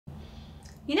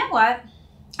You know what?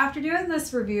 After doing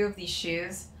this review of these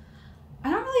shoes,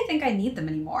 I don't really think I need them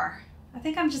anymore. I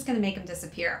think I'm just gonna make them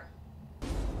disappear.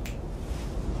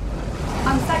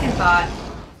 On second thought,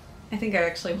 I think I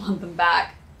actually want them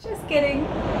back. Just kidding.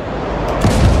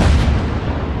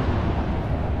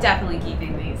 Definitely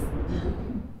keeping these.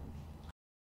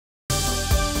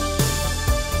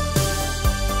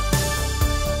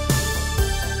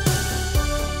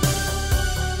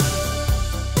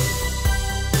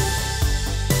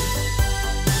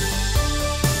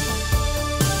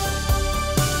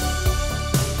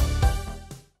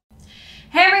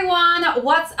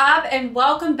 What's up and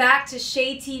welcome back to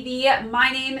ShadeTV.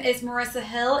 My name is Marissa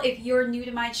Hill. If you're new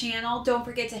to my channel, don't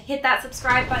forget to hit that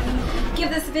subscribe button, give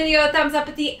this video a thumbs up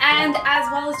at the end, as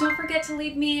well as don't forget to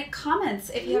leave me comments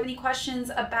if you have any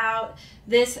questions about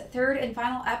this third and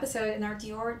final episode in our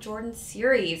Dior Jordan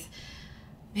series.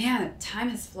 Man, time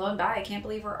has flown by. I can't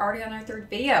believe we're already on our third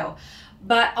video.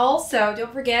 But also,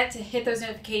 don't forget to hit those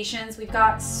notifications. We've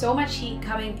got so much heat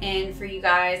coming in for you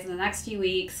guys in the next few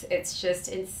weeks. It's just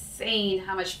insane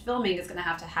how much filming is going to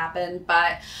have to happen.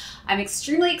 But I'm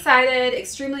extremely excited,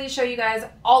 extremely to show you guys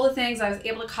all the things I was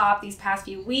able to cop these past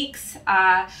few weeks.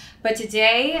 But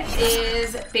today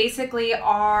is basically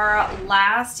our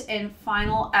last and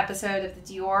final episode of the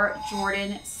Dior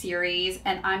Jordan series.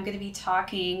 And I'm going to be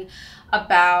talking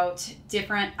about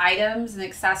different items and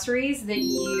accessories that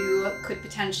you could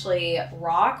potentially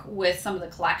rock with some of the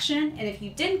collection. And if you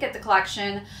didn't get the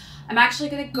collection, I'm actually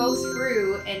going to go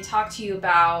through and talk to you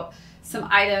about some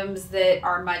items that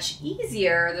are much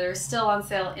easier, that are still on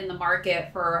sale in the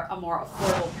market for a more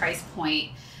affordable price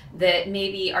point, that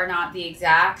maybe are not the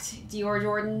exact Dior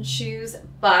Jordan shoes,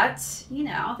 but you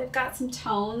know, they've got some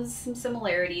tones, some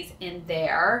similarities in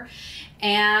there.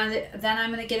 And then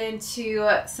I'm going to get into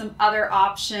some other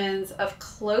options of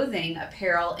clothing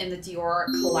apparel in the Dior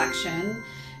collection.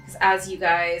 Because as you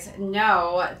guys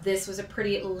know, this was a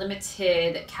pretty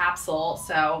limited capsule,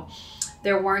 so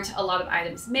there weren't a lot of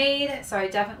items made. So I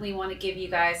definitely want to give you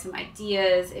guys some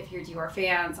ideas, if you're Dior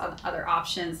fans, on other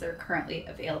options that are currently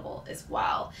available as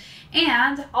well.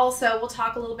 And also we'll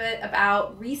talk a little bit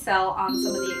about resale on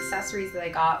some of the accessories that I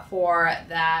got for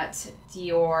that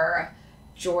Dior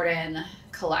Jordan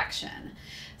collection.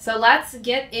 So let's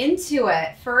get into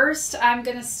it. First, I'm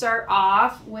going to start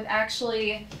off with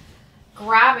actually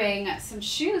grabbing some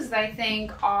shoes that I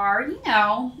think are, you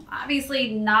know,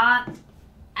 obviously not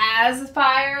as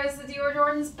fire as the Dior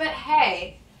Jordans, but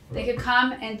hey, they could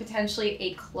come in potentially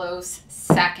a close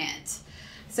second.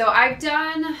 So I've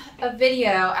done a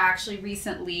video actually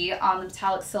recently on the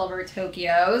metallic silver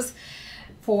Tokyos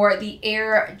for the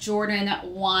Air Jordan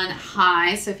 1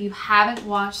 High. So if you haven't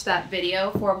watched that video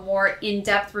for a more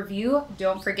in-depth review,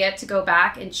 don't forget to go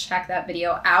back and check that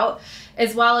video out.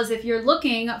 As well as if you're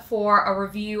looking for a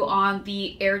review on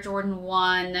the Air Jordan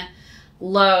 1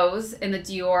 lows in the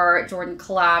Dior Jordan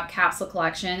collab capsule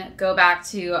collection, go back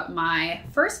to my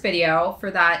first video for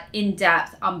that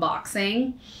in-depth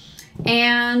unboxing.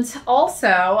 And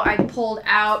also I pulled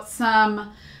out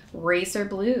some Racer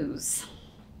Blues,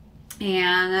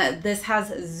 and this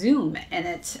has zoom in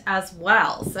it as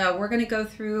well. So we're going to go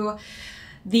through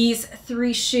these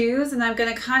three shoes, and I'm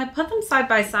going to kind of put them side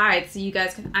by side so you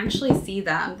guys can actually see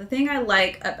them. The thing I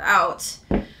like about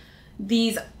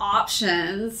these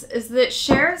options is that it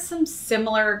shares some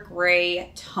similar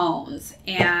gray tones,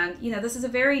 and you know, this is a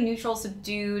very neutral,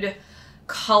 subdued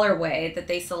colorway that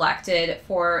they selected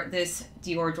for this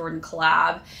Dior Jordan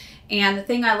collab. And the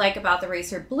thing I like about the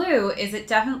Racer Blue is it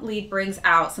definitely brings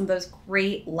out some of those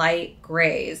great light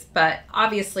grays, but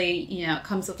obviously, you know, it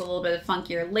comes with a little bit of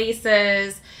funkier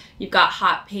laces. You've got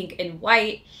hot pink and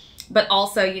white. But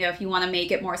also, you know, if you want to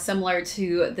make it more similar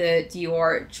to the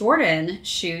Dior Jordan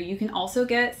shoe, you can also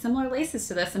get similar laces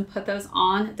to this and put those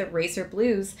on the Racer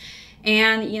Blues.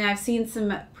 And, you know, I've seen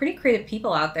some pretty creative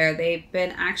people out there. They've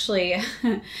been actually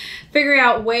figuring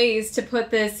out ways to put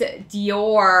this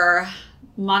Dior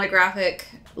monographic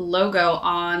logo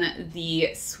on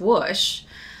the swoosh.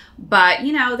 But,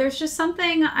 you know, there's just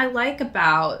something I like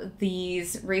about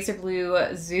these Racer Blue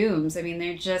zooms. I mean,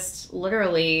 they're just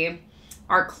literally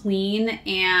are clean,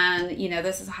 and you know,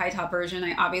 this is a high top version.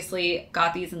 I obviously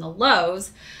got these in the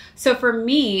lows, so for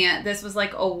me this was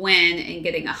like a win in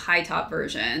getting a high top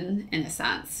version in a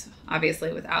sense,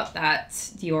 obviously without that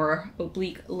Dior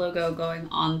oblique logo going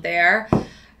on there.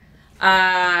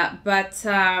 Oh,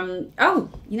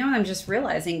 you know what I'm just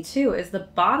realizing too is the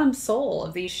bottom sole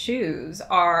of these shoes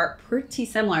are pretty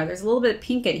similar. There's a little bit of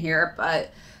pink in here,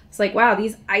 but it's like, wow,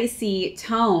 these icy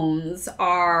tones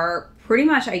are pretty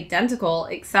much identical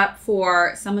except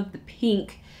for some of the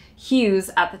pink hues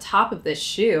at the top of this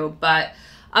shoe, but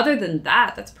other than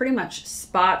that, that's pretty much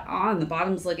spot on. The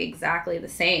bottoms look exactly the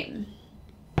same.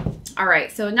 All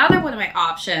right, so another one of my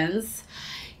options,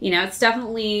 you know, it's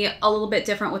definitely a little bit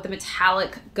different with the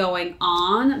metallic going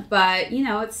on, but you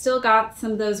know, it's still got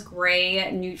some of those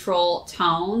gray neutral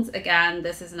tones. Again,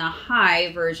 this isn't a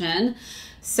high version.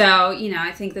 So, you know,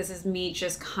 I think this is me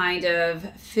just kind of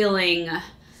filling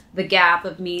the gap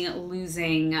of me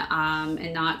losing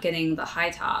and not getting the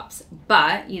high tops.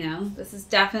 But, you know, this is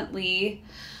definitely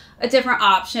a different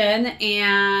option,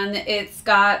 and it's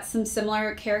got some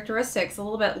similar characteristics, a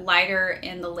little bit lighter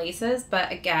in the laces.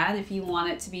 But again, if you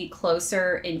want it to be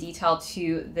closer in detail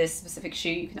to this specific shoe,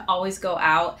 you can always go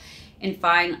out and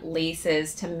find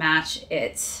laces to match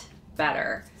it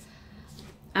better.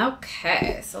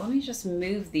 Okay, so let me just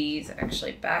move these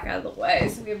actually back out of the way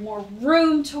so we have more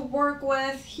room to work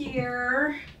with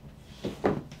here.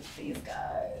 Put these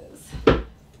guys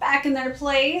back in their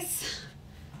place.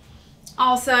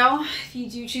 Also, if you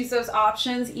do choose those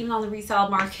options, even on the resale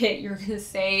market, you're gonna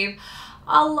save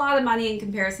a lot of money in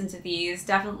comparison to these.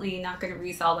 Definitely not gonna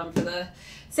resell them for the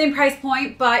same price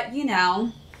point, but you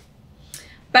know,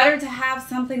 better to have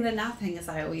something than nothing, as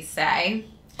I always say.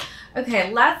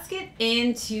 Okay, let's get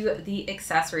into the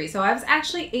accessories. So I was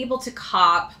actually able to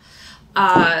cop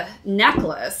a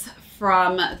necklace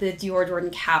from the Dior Jordan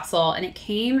capsule, and it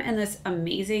came in this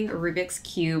amazing Rubik's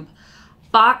Cube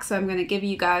box. So I'm gonna give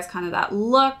you guys kind of that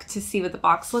look to see what the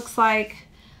box looks like.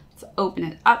 Let's open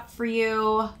it up for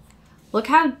you. Look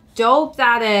how dope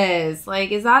that is.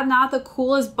 Like, is that not the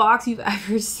coolest box you've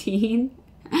ever seen?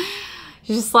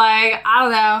 Just like, I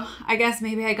don't know, I guess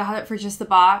maybe I got it for just the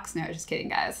box. No, just kidding,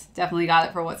 guys. Definitely got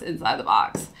it for what's inside the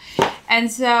box. And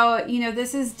so, you know,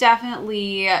 this is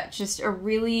definitely just a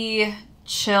really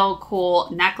chill, cool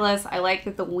necklace. I like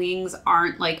that the wings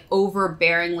aren't like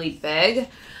overbearingly big,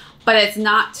 but it's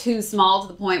not too small to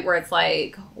the point where it's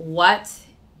like, what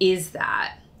is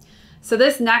that? So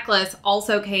this necklace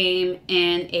also came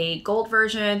in a gold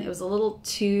version. It was a little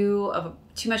too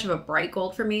much of a bright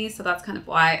gold for me, so that's kind of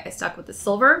why I stuck with the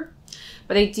silver.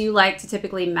 But I do like to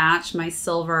typically match my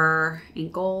silver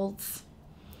and golds.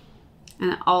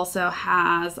 And it also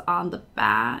has on the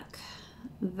back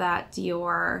that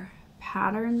Dior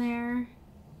pattern there. You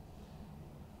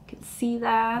can see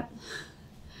that.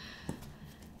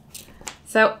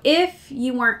 So if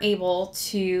you weren't able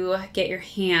to get your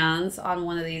hands on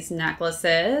one of these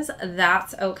necklaces,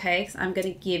 that's okay, because I'm going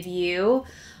to give you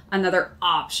another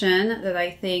option that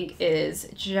I think is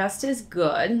just as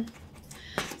good.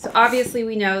 So obviously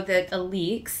we know that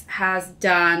Alix has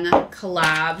done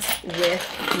collabs with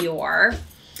Dior,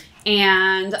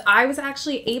 and I was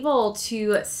actually able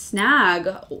to snag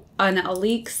an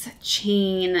Alix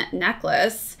chain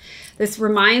necklace. This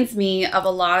reminds me of a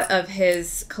lot of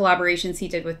his collaborations he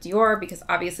did with Dior, because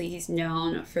obviously he's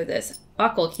known for this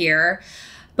buckle here.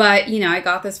 But, you know, I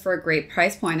got this for a great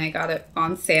price point. I got it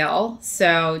on sale.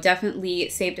 So definitely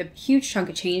saved a huge chunk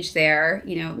of change there.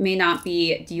 You know, it may not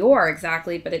be Dior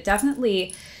exactly, but it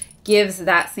definitely gives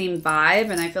that same vibe.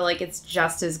 And I feel like it's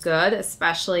just as good,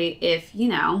 especially if, you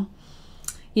know,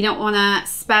 you don't want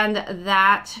to spend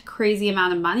that crazy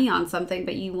amount of money on something,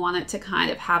 but you want it to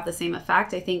kind of have the same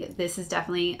effect. I think this is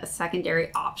definitely a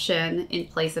secondary option in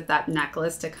place of that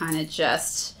necklace to kind of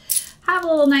just have a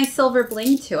little nice silver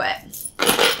bling to it.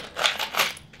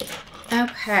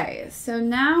 Okay, so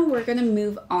now we're gonna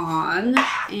move on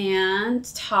and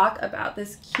talk about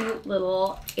this cute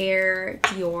little AIR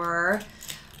DIOR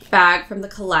bag from the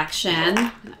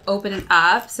collection. Open it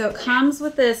up. So it comes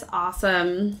with this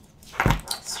awesome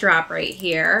strap right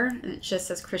here, and it just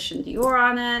says Christian Dior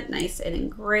on it, nice and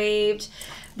engraved.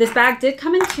 This bag did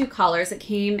come in two colors. It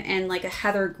came in like a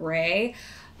heather gray,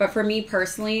 but for me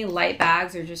personally, light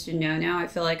bags are just a no-no. I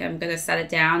feel like I'm gonna set it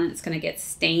down and it's gonna get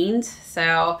stained.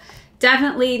 So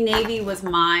definitely navy was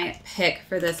my pick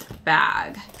for this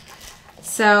bag.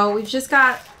 So we've just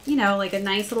got, you know, like a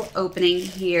nice little opening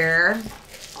here.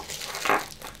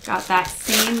 Got that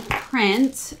same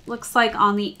print, looks like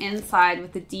on the inside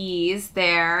with the D's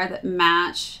there that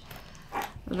match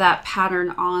that pattern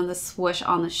on the swoosh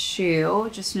on the shoe,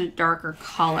 just in a darker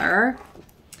color.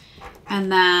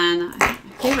 And then my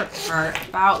favorite part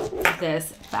about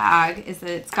this bag is that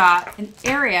it's got an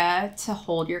area to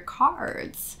hold your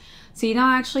cards. So you don't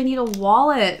actually need a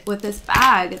wallet with this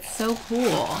bag. It's so cool.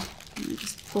 Let me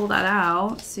just pull that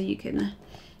out so you can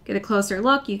get a closer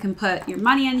look. You can put your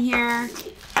money in here.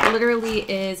 It literally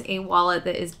is a wallet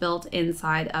that is built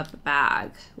inside of the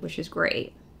bag, which is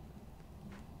great.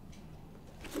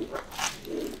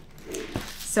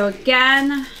 So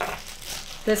again,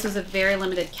 this was a very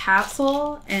limited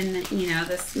capsule, and you know,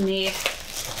 this may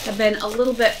have been a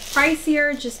little bit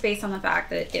pricier just based on the fact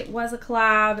that it was a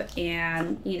collab,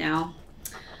 and you know,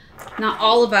 not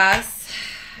all of us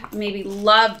maybe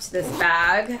loved this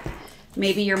bag.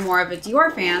 Maybe you're more of a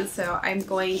Dior fan, so I'm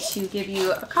going to give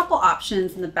you a couple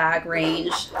options in the bag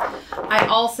range. I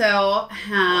also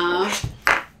have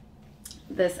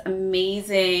this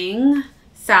amazing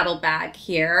saddle bag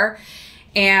here,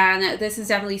 and this is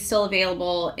definitely still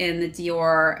available in the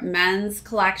Dior men's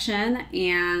collection,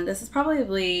 and this is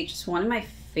probably just one of my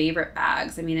favorite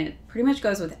bags. I mean, it pretty much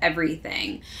goes with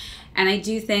everything. And I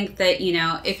do think that, you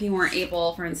know, if you weren't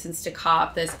able, for instance, to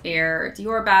cop this AIR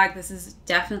DIOR bag, this is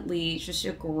definitely just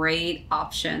a great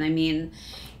option. I mean,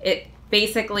 it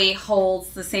basically holds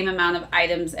the same amount of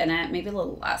items in it, maybe a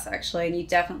little less actually, and you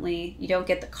don't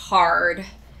get the card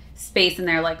space in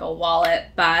there like a wallet,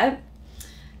 but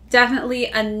definitely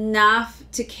enough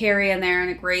to carry in there in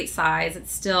a great size.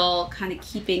 It's still kind of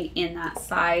keeping in that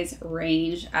size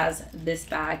range as this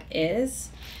bag is.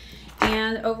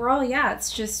 And overall, yeah,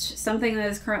 it's just something that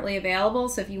is currently available.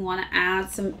 So if you want to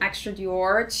add some extra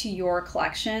Dior to your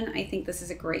collection, I think this is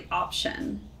a great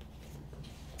option.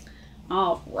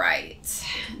 All right,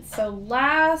 so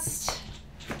last,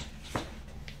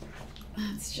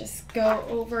 let's just go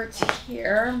over to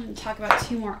here and talk about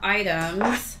two more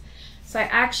items. So I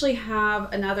actually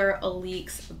have another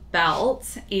Alix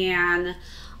belt, and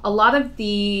a lot of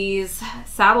these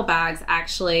saddlebags,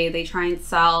 actually, they try and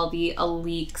sell the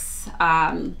Alix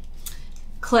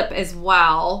clip as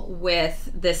well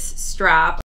with this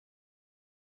strap.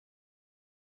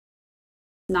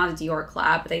 Not a Dior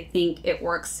collab, but I think it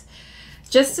works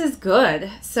just as good.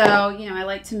 So, you know, I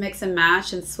like to mix and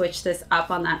match and switch this up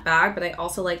on that bag, but I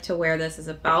also like to wear this as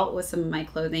a belt with some of my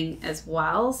clothing as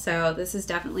well. So this is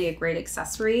definitely a great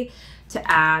accessory to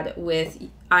add with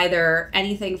either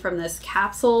anything from this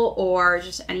capsule or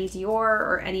just any Dior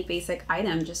or any basic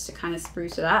item, just to kind of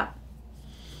spruce it up.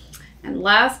 And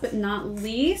last but not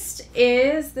least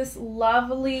is this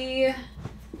lovely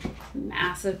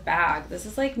massive bag. This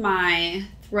is like my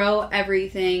throw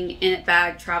everything in it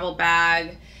bag, travel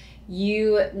bag,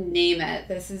 you name it.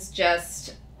 This is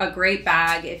just a great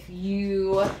bag if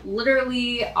you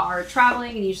literally are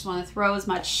traveling and you just want to throw as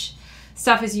much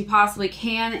stuff as you possibly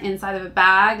can inside of a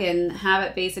bag and have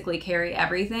it basically carry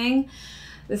everything.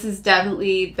 This has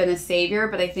definitely been a savior,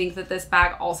 but I think that this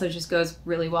bag also just goes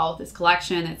really well with this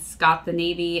collection. It's got the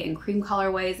navy and cream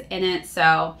colorways in it,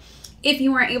 so if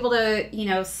you weren't able to, you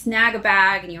know, snag a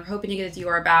bag and you're hoping to get a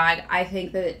Dior bag, I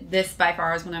think that this by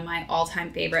far is one of my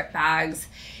all-time favorite bags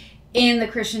in the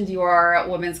Christian Dior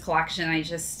women's collection. I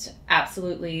just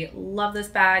absolutely love this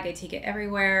bag. I take it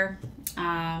everywhere.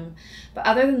 But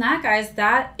other than that, guys,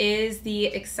 that is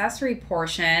the accessory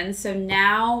portion. So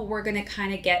now we're gonna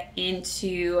kind of get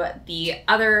into the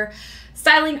other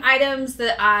styling items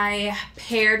that I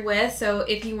paired with. So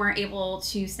if you weren't able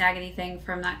to snag anything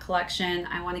from that collection,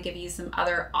 I want to give you some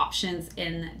other options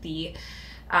in the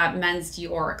men's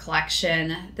Dior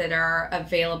collection that are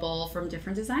available from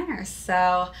different designers.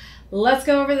 So let's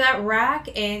go over that rack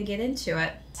and get into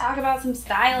it. Talk about some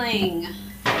styling.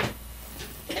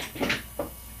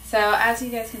 So as you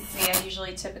guys can see, I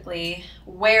usually typically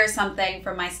wear something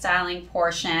from my styling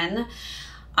portion.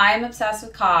 I'm obsessed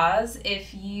with Cause.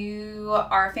 If you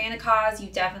are a fan of Cause, you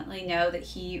definitely know that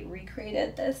he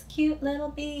recreated this cute little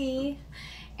bee.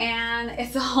 And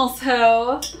it's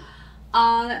also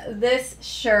on this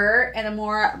shirt in a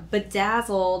more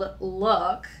bedazzled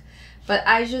look. But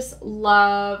I just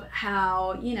love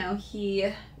how, you know,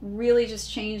 he really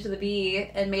just changed the bee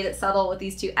and made it subtle with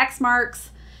these two X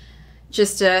marks.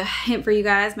 Just a hint for you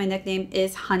guys, my nickname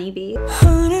is Honeybee.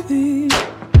 Honeybee.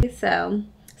 So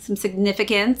some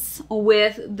significance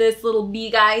with this little bee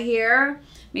guy here.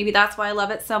 Maybe that's why I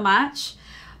love it so much.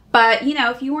 But, you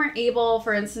know, if you weren't able,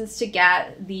 for instance, to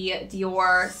get the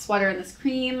Dior sweater in this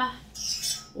cream,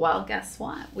 well, guess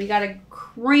what? We got a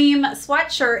cream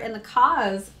sweatshirt in the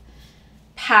Cause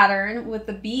pattern with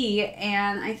the bee,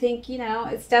 and I think, you know,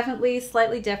 it's definitely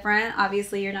slightly different.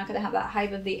 Obviously, you're not going to have that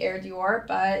hype of the AIR DIOR,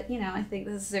 but, you know, I think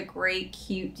this is a great,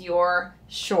 cute Dior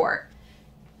short.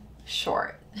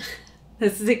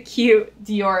 This is a cute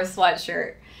Dior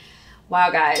sweatshirt.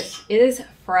 Wow, guys, it is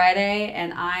Friday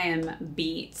and I am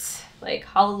beat. Like,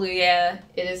 hallelujah,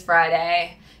 it is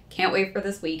Friday. Can't wait for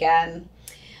this weekend.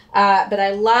 But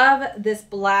I love this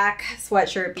black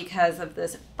sweatshirt because of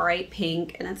this bright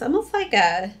pink, and it's almost like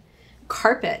a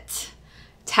carpet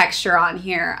texture on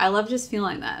here. I love just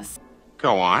feeling this.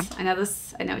 Go on. I know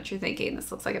what you're thinking.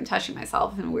 This looks like I'm touching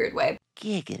myself in a weird way.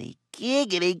 Giggity,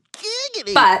 giggity, giggity.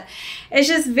 But it's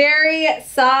just very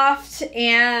soft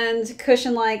and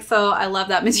cushion-like, so I love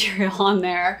that material on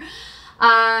there.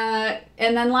 And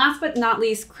then last but not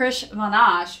least, Krish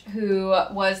Vanash, who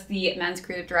was the men's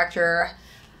creative director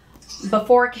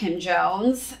before Kim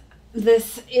Jones.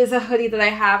 This is a hoodie that I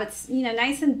have. It's, you know,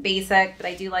 nice and basic, but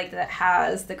I do like that it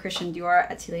has the Christian Dior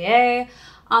Atelier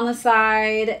on the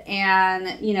side.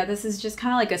 And, you know, this is just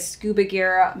kind of like a scuba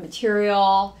gear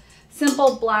material.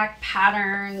 Simple black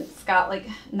pattern. It's got like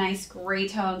nice gray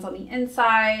tones on the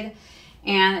inside.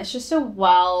 And it's just a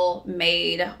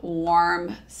well-made,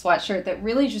 warm sweatshirt that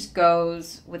really just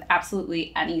goes with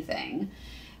absolutely anything.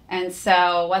 And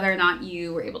so whether or not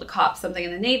you were able to cop something in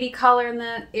the navy color in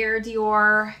the AIR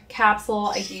Dior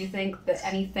capsule, I do think that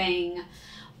anything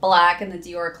black in the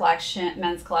Dior collection,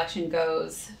 men's collection,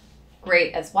 goes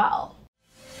great as well.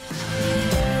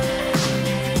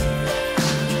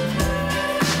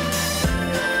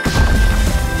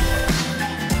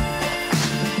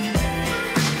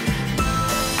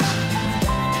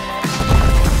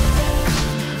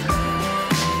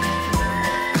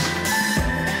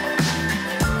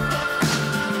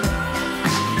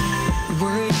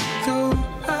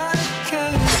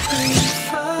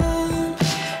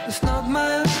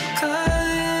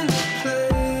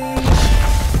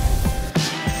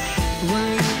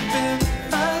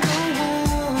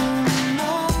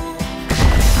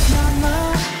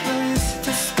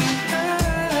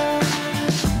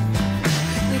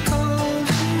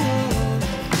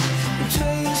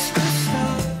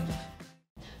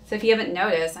 So if you haven't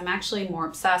noticed, I'm actually more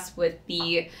obsessed with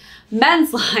the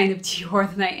men's line of Dior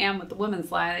than I am with the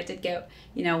women's line. I did get,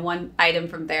 you know, one item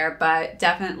from there, but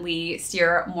definitely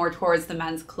steer more towards the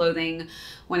men's clothing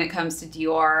when it comes to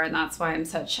Dior, and that's why I'm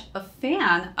such a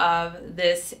fan of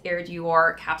this AIR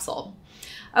Dior capsule.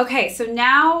 Okay, so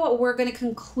now we're gonna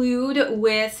conclude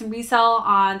with some resale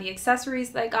on the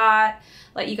accessories that I got,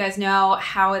 let you guys know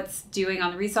how it's doing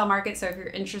on the resale market. So if you're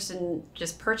interested in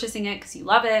just purchasing it because you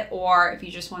love it, or if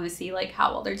you just want to see like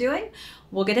how well they're doing,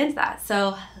 we'll get into that.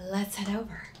 So let's head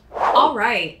over. All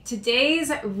right, today's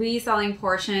reselling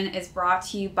portion is brought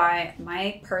to you by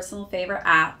my personal favorite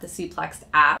app, the SUPLEXED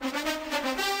app.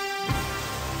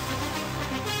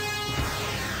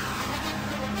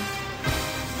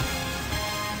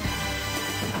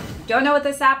 Don't know what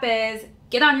this app is?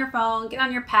 Get on your phone, get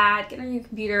on your pad, get on your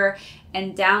computer,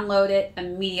 and download it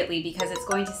immediately because it's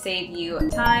going to save you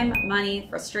time, money,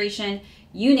 frustration,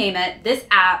 you name it. This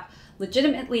app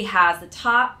legitimately has the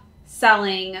top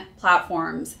selling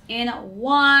platforms in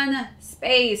one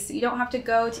space. You don't have to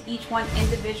go to each one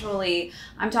individually.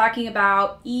 I'm talking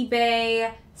about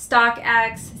eBay,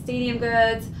 StockX, Stadium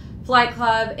Goods, Flight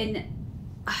Club, and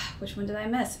which one did I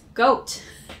miss? GOAT.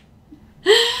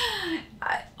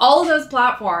 All of those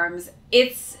platforms,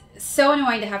 it's so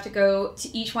annoying to have to go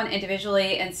to each one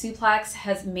individually, and SUPLEXED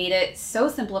has made it so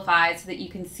simplified so that you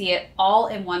can see it all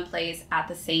in one place at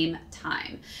the same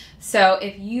time. So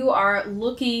if you are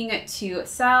looking to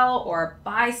sell or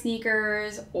buy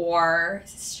sneakers or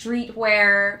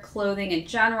streetwear clothing in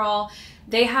general,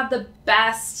 they have the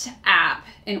best app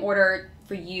in order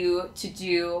for you to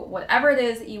do whatever it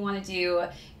is that you want to do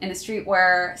in the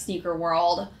streetwear sneaker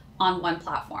world on one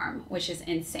platform, which is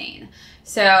insane.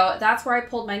 So that's where I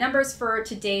pulled my numbers for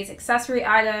today's accessory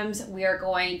items. We are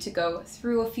going to go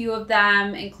through a few of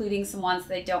them, including some ones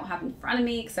that I don't have in front of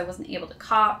me because I wasn't able to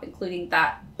cop, including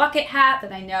that bucket hat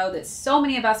that I know that so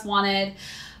many of us wanted,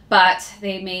 but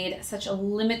they made such a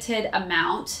limited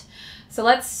amount. So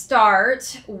let's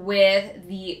start with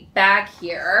the bag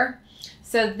here.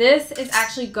 So this is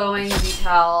actually going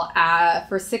retail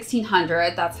for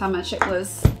 $1,600. That's how much it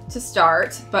was to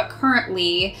start, but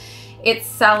currently it's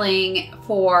selling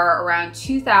for around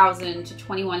 $2,000 to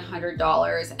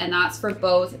 $2,100, and that's for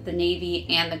both the navy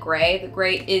and the gray. The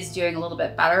gray is doing a little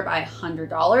bit better by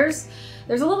 $100.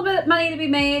 There's a little bit of money to be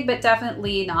made, but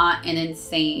definitely not an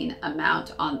insane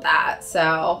amount on that.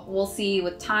 So we'll see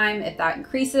with time if that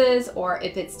increases or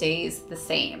if it stays the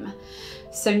same.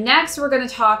 So next we're going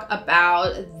to talk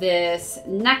about this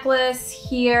necklace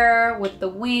here with the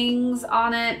wings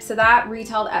on it. So that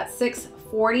retailed at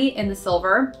 $640 in the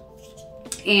silver,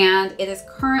 and it is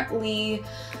currently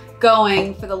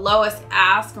going for the lowest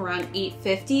ask around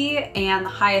 $850 and the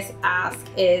highest ask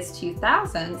is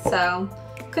 $2,000. So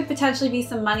could potentially be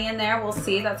some money in there. We'll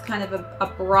see. That's kind of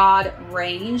a broad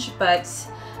range, but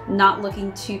not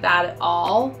looking too bad at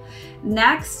all.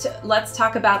 Next, let's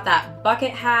talk about that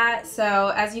bucket hat.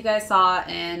 So as you guys saw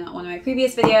in one of my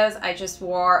previous videos, I just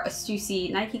wore a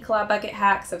Stussy Nike collab bucket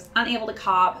hat because I was unable to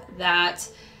cop that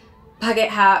bucket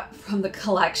hat from the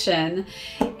collection,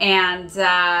 and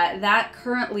that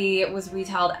currently was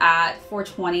retailed at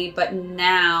 $420, but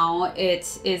now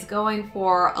it is going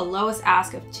for a lowest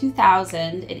ask of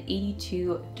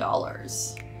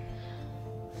 $2,082.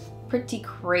 Pretty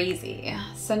crazy.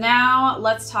 So now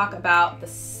let's talk about the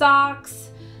socks.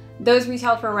 Those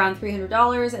retailed for around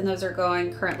 $300, and those are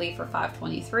going currently for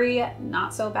 $523.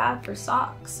 Not so bad for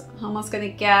socks. Almost gonna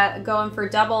get going for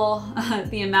double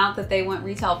the amount that they went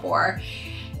retail for.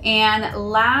 And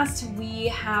last, we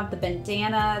have the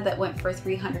bandana that went for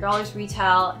 $300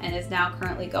 retail and is now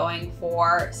currently going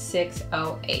for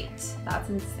 $608. That's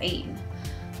insane.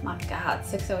 My God,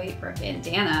 $608 for a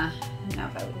bandana. I don't know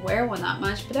if I would wear one that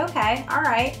much, but okay, all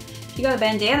right. If you got a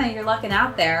bandana, you're lucking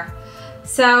out there.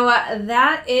 So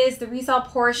that is the resale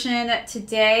portion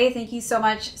today. Thank you so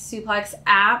much, Suplex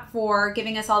app, for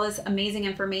giving us all this amazing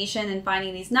information and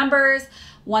finding these numbers.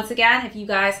 Once again, if you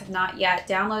guys have not yet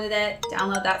downloaded it,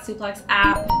 download that Suplex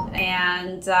app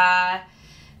and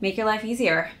make your life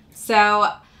easier. So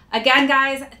again,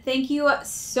 guys, thank you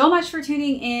so much for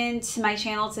tuning in to my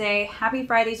channel today. Happy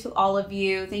Friday to all of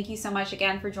you. Thank you so much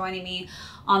again for joining me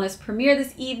on this premiere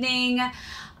this evening.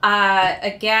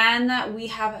 Again, we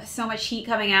have so much heat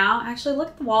coming out. Actually, look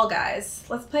at the wall, guys.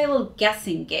 Let's play a little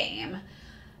guessing game.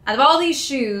 Out of all these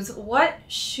shoes, what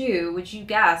shoe would you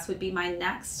guess would be my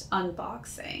next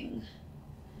unboxing?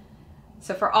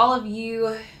 So for all of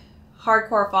you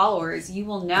hardcore followers, you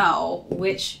will know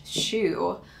which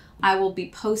shoe I will be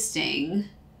posting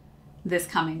this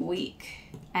coming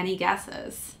week. Any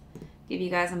guesses? Give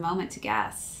you guys a moment to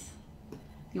guess.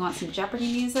 You want some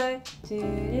Jeopardy music?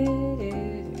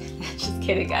 Just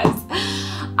kidding, guys.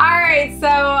 All right,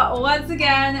 so once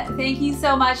again, thank you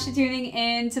so much for tuning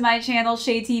in to my channel,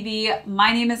 ShadeTV.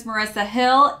 My name is Marissa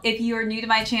Hill. If you are new to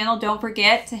my channel, don't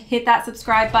forget to hit that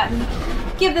subscribe button.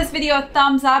 Give this video a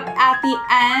thumbs up at the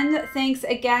end. Thanks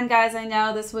again, guys. I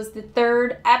know this was the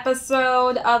 3rd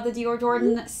episode of the Dior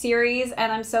Jordan series,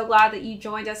 and I'm so glad that you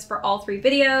joined us for all 3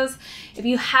 videos. If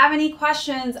you have any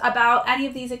questions about any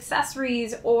of these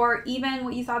accessories or even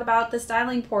what you thought about the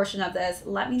styling portion of this,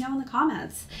 let me know in the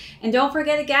comments. And don't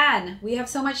forget, again, we have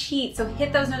so much heat, so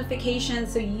hit those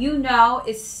notifications so you know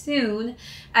as soon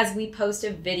as we post a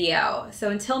video.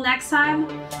 So until next time,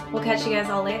 we'll catch you guys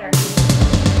all later.